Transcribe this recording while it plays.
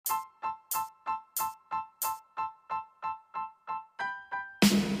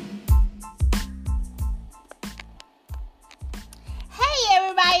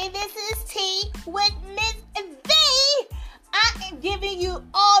Hey, this is T with Miss V. I am giving you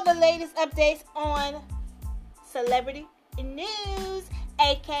all the latest updates on celebrity news,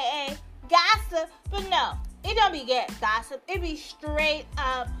 aka gossip. But no, it don't be gossip. It be straight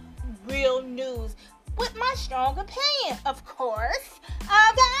up real news with my strong opinion, of course.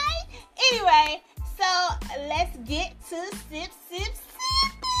 Okay? Anyway, so let's get to sip.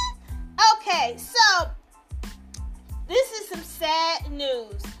 Okay, so this is some sad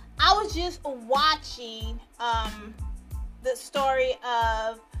news. I was just watching the story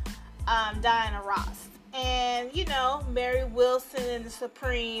of Diana Ross and, you know, Mary Wilson and the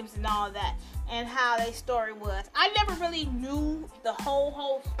Supremes and all that, and how their story was. I never really knew the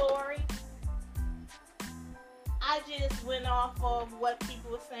whole story. I just went off of what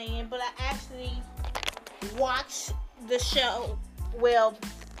people were saying, but I actually watched the show, well,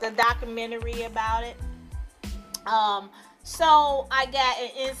 the documentary about it. So I got an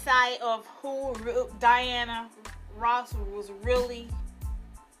insight of who Diana Ross was really,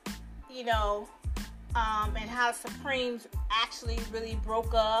 you know, and how the Supremes actually really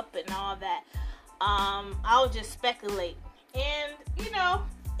broke up and all that. I was just speculating, and you know,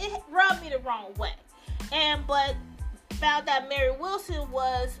 it rubbed me the wrong way. But found out Mary Wilson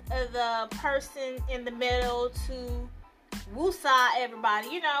was the person in the middle to woosah everybody,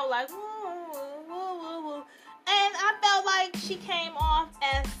 you know, like woo. And I felt like she came off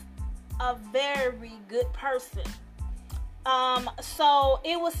as a very good person. So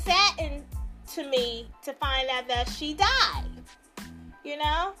it was saddening to me to find out that she died. You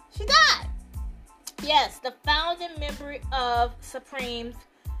know, she died. Yes, the founding member of Supremes,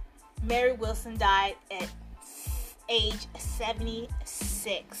 Mary Wilson, died at age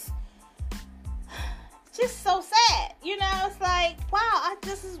 76. Just so sad. You know, it's like, wow, I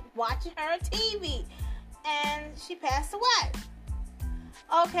just was watching her on TV and she passed away.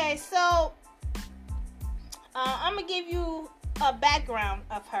 Okay, so I'm going to give you a background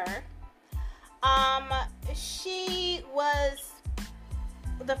of her. She was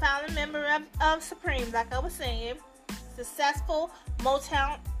the founding member of Supreme, like I was saying. Successful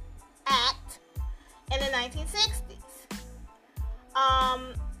Motown act in the 1960s.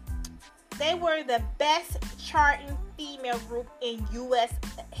 They were the best charting female group in U.S.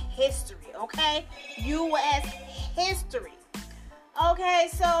 history, okay? U.S. history. Okay,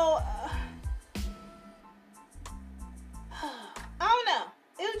 so I don't know.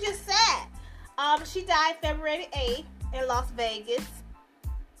 It was just sad. She died February 8th in Las Vegas.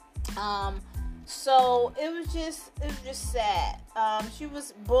 So it was just sad. She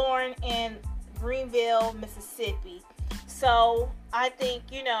was born in Greenville, Mississippi. So I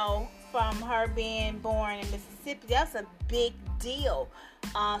think, you know, from her being born in Mississippi, that's a big deal,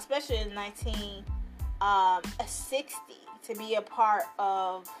 especially in 1960, to be a part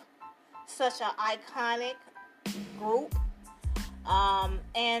of such an iconic group,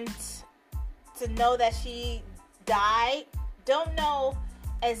 and to know that she died. Don't know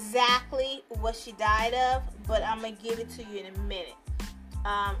exactly what she died of, but I'm gonna give it to you in a minute.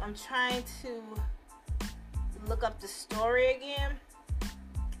 I'm trying to look up the story again,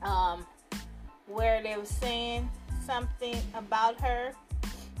 where they were saying something about her,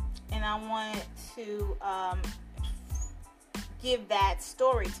 and I wanted to give that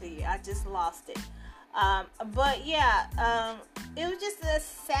story to you. I just lost it. But yeah, it was just a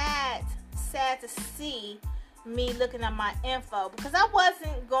sad to see me looking at my info, because I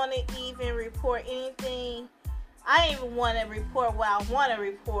wasn't going to even report anything. I didn't even want to report what I want to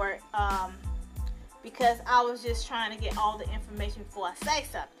report, because I was just trying to get all the information before I say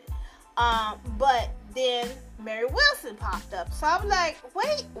something. But then Mary Wilson popped up, so I was like,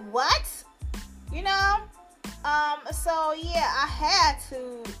 wait, what? You know? So yeah, I had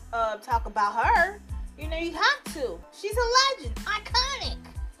to talk about her. You know, you have to. She's a legend, iconic.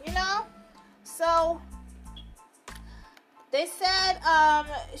 You know? So they said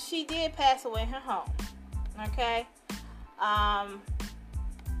she did pass away in her home. Okay?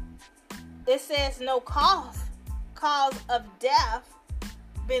 It says no cause of death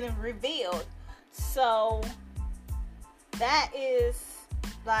been revealed. So that is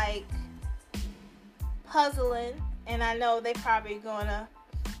like puzzling, and I know they probably gonna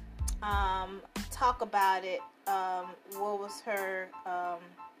talk about it. What was her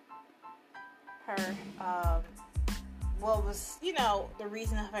what was, you know, the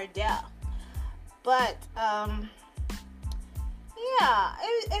reason of her death? But yeah,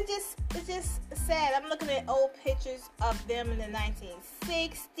 it's just sad. I'm looking at old pictures of them in the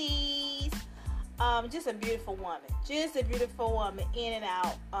 1960s. Just a beautiful woman. Just a beautiful woman, in and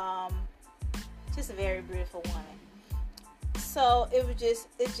out. Just a very beautiful woman. So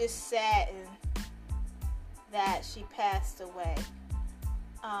it's just sad that she passed away.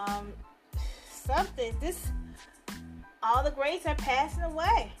 All the greats are passing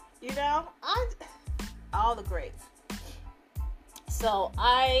away. You know, all the greats. So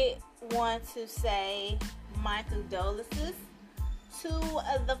I want to say my condolences to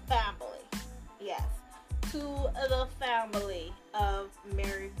the family. Yes, to the family of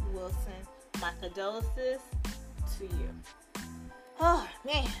Mary Wilson. My condolences to you. Oh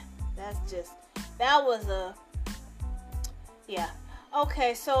man, that was yeah.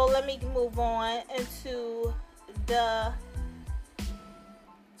 Okay, so let me move on into the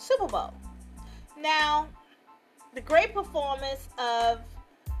Super Bowl. Now, the great performance of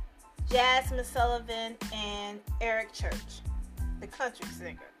Jazmine Sullivan and Eric Church, the country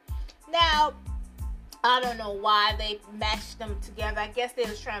singer. Now, I don't know why they matched them together. I guess they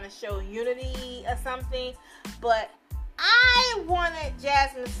was trying to show unity or something. But I wanted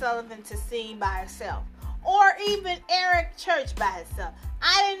Jazmine Sullivan to sing by herself, or even Eric Church by herself.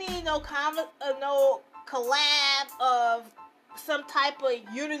 I didn't need no collab of some type of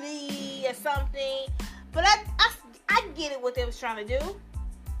unity or something. But I get it what they was trying to do.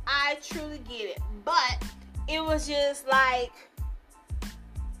 I truly get it. But it was just like,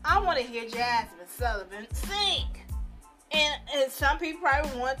 I want to hear Jazmine Sullivan sing. And some people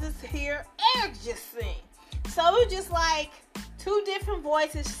probably want to hear Eric just sing. So it was just like two different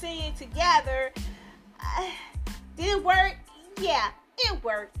voices singing together. Did it work? Yeah, it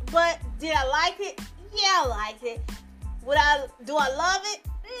worked. But did I like it? Yeah, I liked it. Do I love it?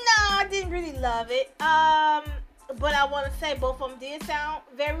 No, I didn't really love it. But I want to say both of them did sound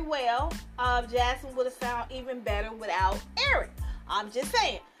very well. Jazmine would have sounded even better without Eric. I'm just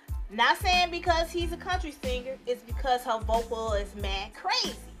saying. Not saying because he's a country singer. It's because her vocal is mad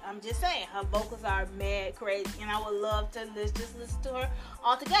crazy. I'm just saying. Her vocals are mad crazy. And I would love to just listen to her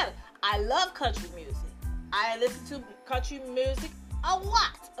all together. I love country music. I listen to country music a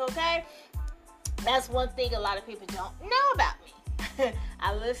lot. Okay? That's one thing a lot of people don't know about me.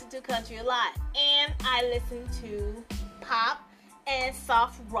 I listen to country a lot. And I listen to pop and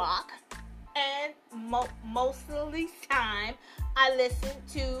soft rock. And most of the time, I listen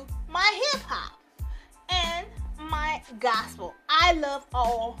to my hip hop and my gospel. I love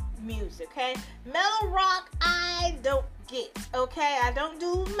all music, okay? Mellow rock, I don't get, okay? I don't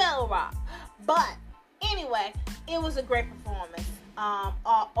do mellow rock. But anyway, it was a great performance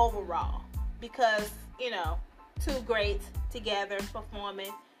overall because, two greats together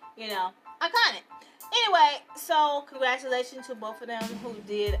performing, iconic. Anyway, so congratulations to both of them who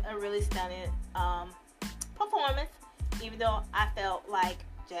did a really stunning performance. Even though I felt like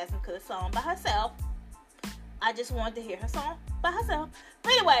Jazmine could have sung by herself, I just wanted to hear her song by herself.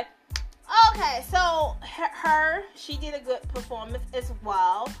 But anyway, okay, so she did a good performance as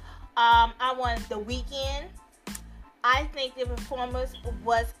well. I wanted The Weeknd. I think the performance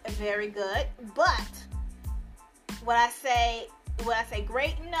was very good, but would I say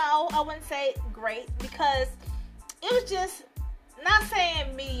great? No, I wouldn't say great because it was just, not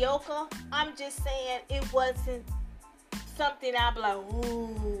saying mediocre. I'm just saying it wasn't something I'd be like,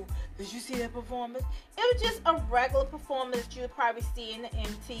 ooh, did you see that performance? It was just a regular performance you would probably see in the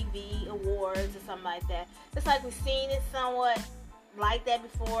MTV Awards or something like that. It's like we've seen it somewhat like that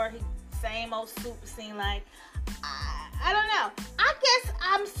before. Same old super scene. Like, I don't know. I guess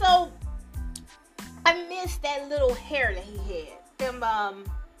I missed that little hair that he had. Them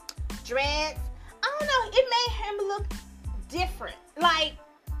dreads. I don't know. It made him look different. Like,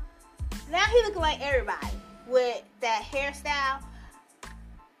 now he looking like everybody with that hairstyle.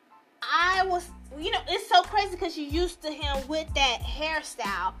 It's so crazy because you're used to him with that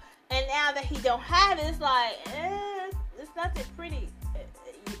hairstyle, and now that he don't have it, it's like, it's nothing pretty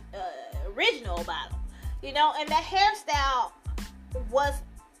original about him, and that hairstyle was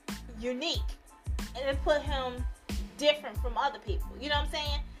unique, and it put him different from other people, you know what I'm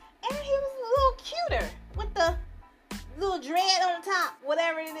saying? And he was a little cuter with the little dread on top,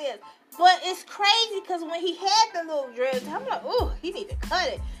 whatever it is. But it's crazy because when he had the little dreads, I'm like, ooh, he need to cut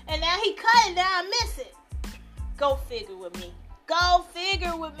it. And now he cut it, now I miss it. Go figure with me. Go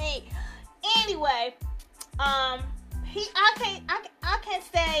figure with me. Anyway, I can't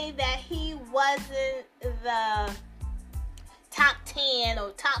say that he wasn't the top 10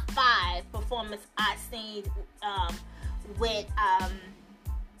 or top 5 performance I seen with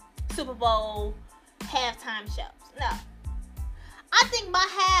Super Bowl halftime shows. No. I think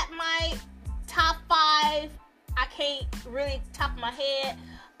my top 5, I can't really top of my head,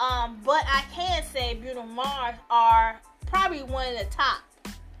 but I can say Bruno Mars are probably one of the top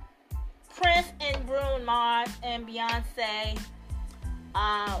Prince and Bruno Mars and Beyonce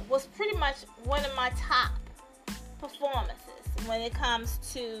was pretty much one of my top performances when it comes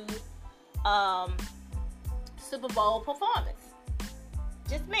to Super Bowl performance.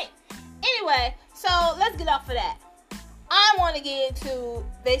 Just me. Anyway, so let's get off of that. I want to get into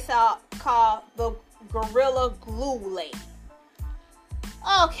called the Gorilla Glue Lady.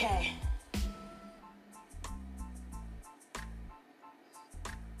 Okay.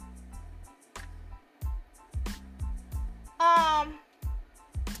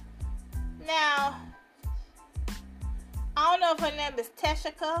 Now, I don't know if her name is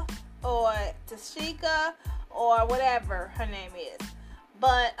Teshika or Tashika or whatever her name is.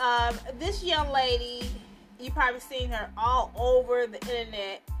 But this young lady, you probably seen her all over the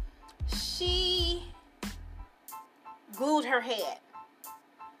internet. She glued her head.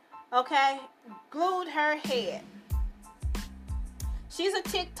 Okay? Glued her head. She's a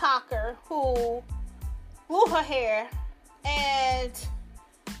TikToker who glue her hair, and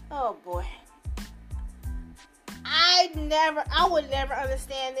oh boy, I would never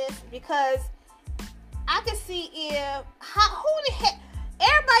understand this, because I could see who the heck,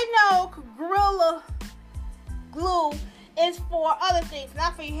 everybody know Gorilla Glue is for other things,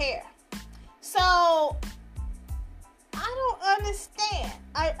 not for your hair. So I don't understand.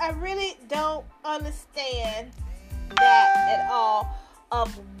 I really don't understand that at all.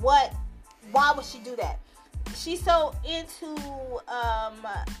 Why would she do that? She's so into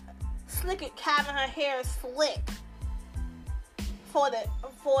having her hair slick for the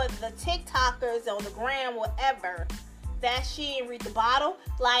TikTokers on the gram, whatever, that she didn't read the bottle.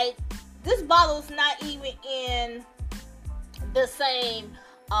 Like, this bottle is not even in the same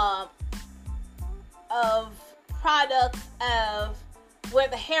of products of where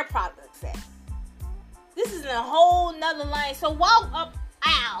the hair products at. This is in a whole nother line. So why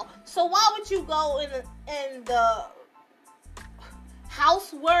would you go in the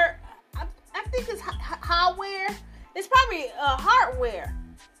houseware? I think it's hardware. It's probably hardware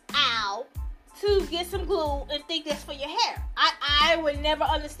aisle to get some glue and think that's for your hair. I would never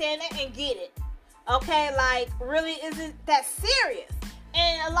understand that and get it. Okay, like, really, is it that serious?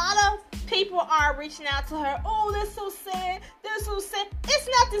 And a lot of people are reaching out to her. Oh, that's so sad. That's so sad. It's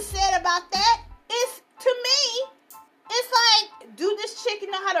nothing sad about that. It's, to me, it's like, do this chick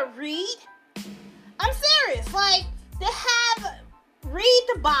know how to read? I'm serious. Like, read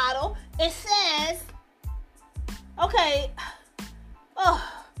the bottle. It says, okay,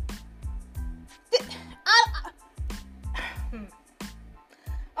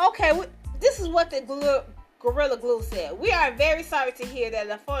 okay, this is what the Gorilla Glue said. We are very sorry to hear that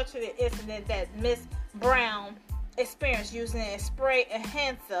unfortunate incident that Miss Brown experienced using a spray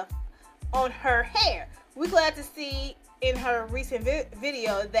enhancer on her hair. We're glad to see in her recent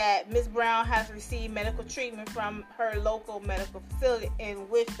video that Miss Brown has received medical treatment from her local medical facility and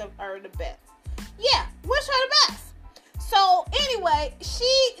wish her the best. Yeah, wish her the best. So anyway,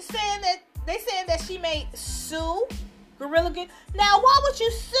 they saying that she may sue Gorilla Glue. Now, why would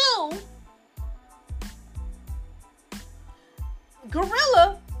you sue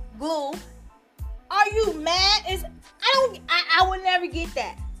Gorilla Glue? Are you mad? I would never get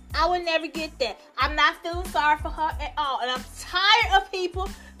that. I would never get that. I'm not feeling sorry for her at all. And I'm tired of people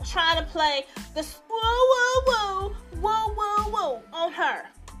trying to play this woo on her.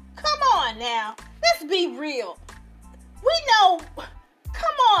 Come on now. Let's be real. We know.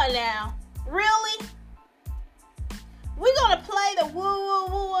 Come on now. Really? We're going to play the woo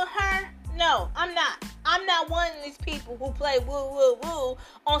on her? No, I'm not. I'm not one of these people who play woo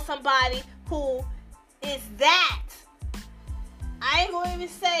on somebody who is that. I ain't going to even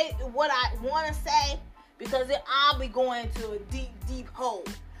say what I want to say, because I'll be going to a deep hole.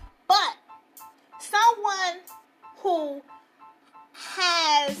 But someone who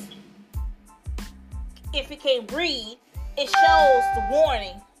has, if you can't read, it shows the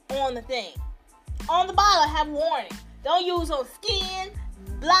warning on the thing. On the bottle, have warning. Don't use on skin,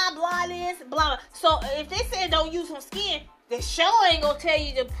 blah, blah, this, blah, blah. So if they say don't use on skin, the show ain't going to tell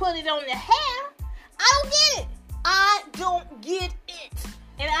you to put it on the hair. I don't get it. I don't get it.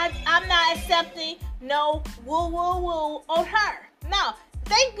 And I'm not accepting no woo on her. No.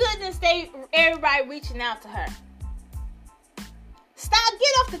 Thank goodness everybody reaching out to her.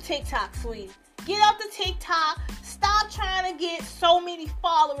 Get off the TikTok, sweetie. Get off the TikTok. Stop trying to get so many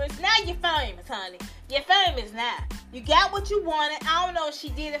followers. Now you're famous, honey. You're famous now. You got what you wanted. I don't know if she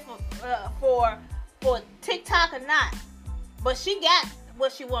did it for TikTok or not, but she got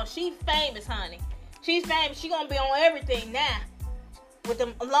what she wants. She's famous, honey. She's famous. She's gonna be on everything now with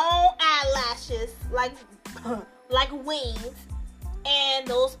them long eyelashes like wings and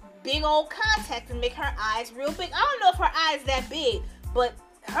those big old contacts and make her eyes real big. I don't know if her eyes that big, but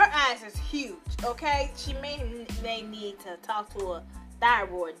her eyes is huge, okay? She may need to talk to a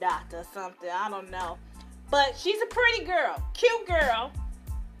thyroid doctor or something. I don't know. But she's a pretty girl. Cute girl.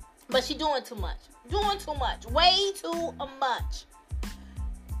 But she doing too much. Doing too much. Way too much.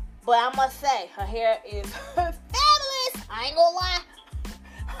 But I must say, her hair is fabulous. I ain't gonna lie.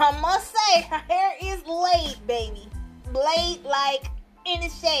 I must say, her hair is laid, baby. Laid like in the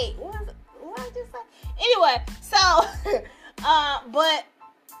shade. What did I just say? Anyway, so, but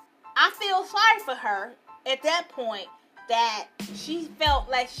I feel sorry for her at that point that she felt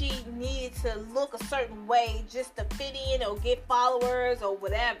like she needed to look a certain way just to fit in or get followers or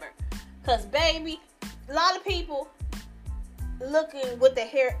whatever. Because, baby, a lot of people looking with their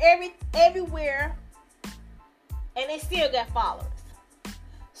hair everywhere and they still got followers.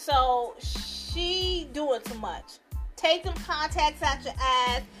 So, she doing too much. Take them contacts out your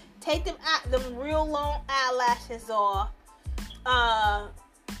eyes. Take them real long eyelashes off.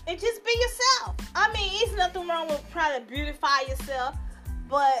 And just be yourself. I mean, it's nothing wrong with trying to beautify yourself,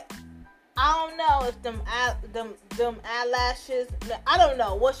 but I don't know if them eyelashes. I don't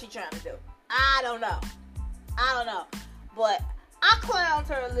know what she trying to do. I don't know. But I clowned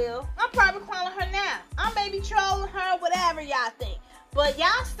her a little. I'm probably clowning her now. I may be trolling her, whatever y'all think. But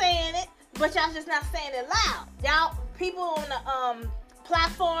y'all saying it, but y'all just not saying it loud. Y'all people on the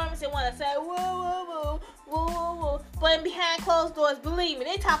platforms, they want to say woo woo woo woo woo woo, but behind closed doors, believe me,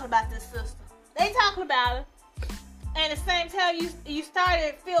 they talking about this sister. They talking about her, and at the same time, you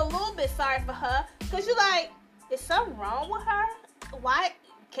started to feel a little bit sorry for her because you like, is something wrong with her? Why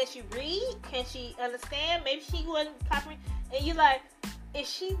can she read? Can she understand? Maybe she wasn't properly, and you like, is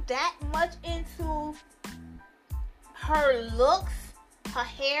she that much into her looks, her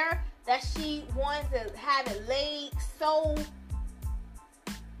hair, that she wanted to have it laid so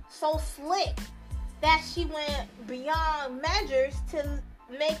slick that she went beyond measures to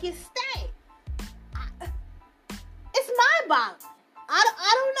make it stay? It's mind-boggling. I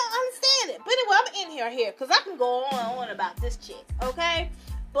don't understand it. But anyway, I'm in here because I can go on about this chick, okay?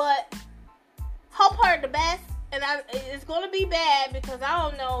 But hope her the best, and it's gonna be bad because I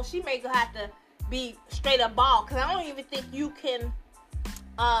don't know. She may have to be straight up bald because I don't even think you can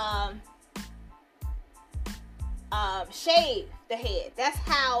shave the head. That's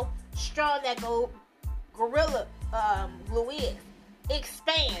how strong that Gorilla Glue is.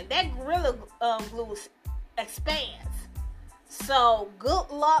 Expand. That Gorilla Glue expands. So good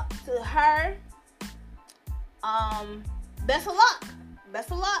luck to her. Best of luck.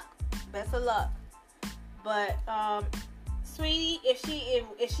 Best of luck. Best of luck. But sweetie, if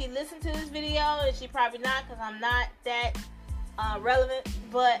she listened to this video, and she probably not, because I'm not that relevant,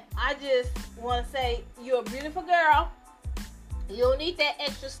 but I just want to say you're a beautiful girl. You don't need that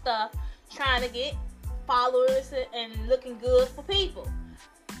extra stuff trying to get followers and looking good for people.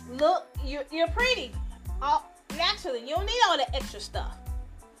 Look, you're pretty. Naturally, you don't need all that extra stuff.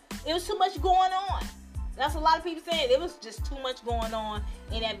 It was too much going on. That's what a lot of people saying. It was just too much going on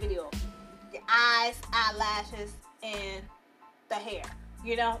in that video. The eyes, eyelashes, and the hair.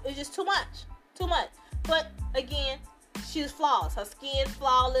 You know, it's just too much. Too much. But again, she was flawless. Her skin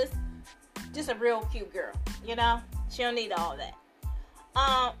flawless. Just a real cute girl. You know, she don't need all that.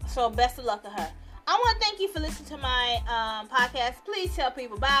 So best of luck to her. I want to thank you for listening to my podcast. Please tell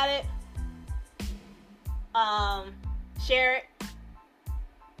people about it. Share it.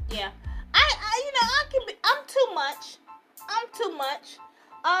 Yeah. I'm too much.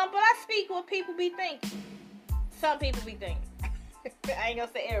 But I speak what people be thinking. Some people be thinking. I ain't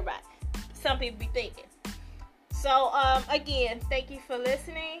gonna say everybody. Some people be thinking. So, again, thank you for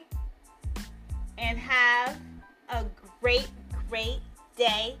listening. And have a great, great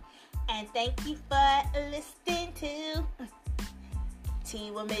day. And thank you for listening to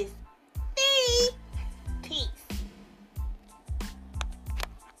Tea with Miss D.